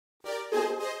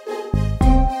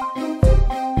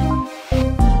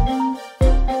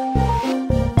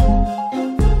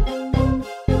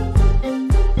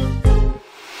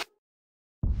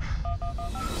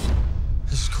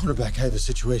back. I have a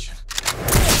situation.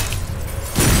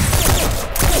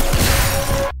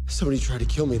 Somebody tried to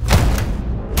kill me.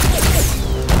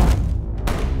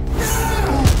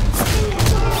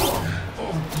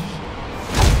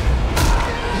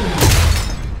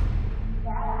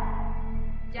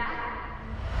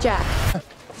 Jack,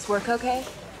 is work okay?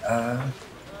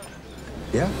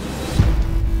 Yeah.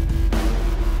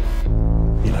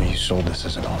 You know, you sold this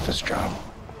as an office job.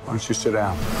 Why don't you sit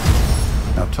down?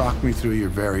 Now talk me through your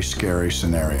very scary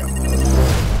scenario.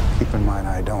 Keep in mind,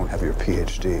 I don't have your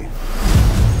PhD.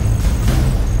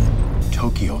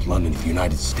 Tokyo, London, the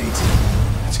United States.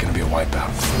 It's gonna be a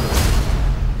wipeout.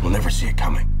 We'll never see it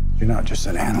coming. You're not just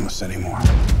an analyst anymore.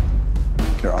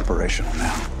 You're operational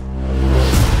now.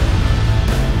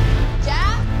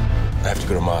 Jack? I have to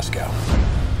go to Moscow.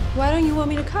 Why don't you want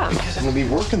me to come? Because I'm gonna be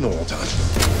working the whole time.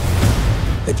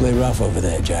 They play rough over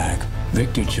there, Jack.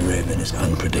 Victor Cherevin is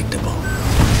unpredictable.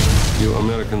 You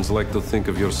Americans like to think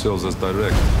of yourselves as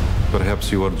direct.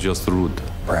 Perhaps you are just rude.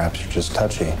 Perhaps you're just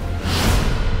touchy.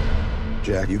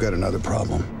 Jack, you got another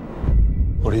problem.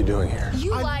 What are you doing here?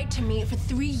 You lied to me for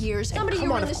 3 years. Somebody Come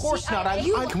you on, were in of the course seat.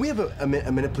 not. Can we have a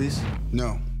minute, please?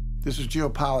 No. This is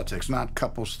geopolitics, not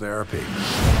couples therapy.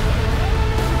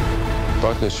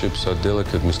 Partnerships are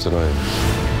delicate, Mr.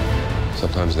 Ryan.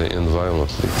 Sometimes they end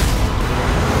violently.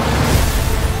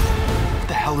 What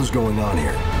the hell is going on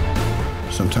here?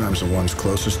 Sometimes the ones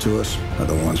closest to us are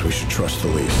the ones we should trust the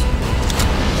least.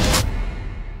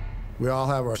 We all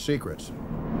have our secrets.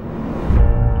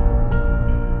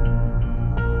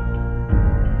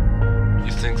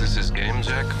 You think this is game,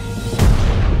 Jack?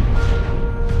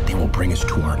 They will bring us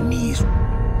to our knees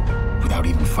without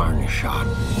even firing a shot.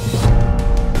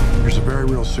 There's a very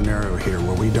real scenario here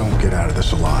where we don't get out of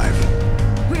this alive.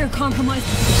 We are compromised.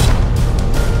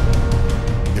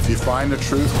 If you find the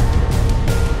truth,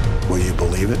 will you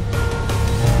believe it?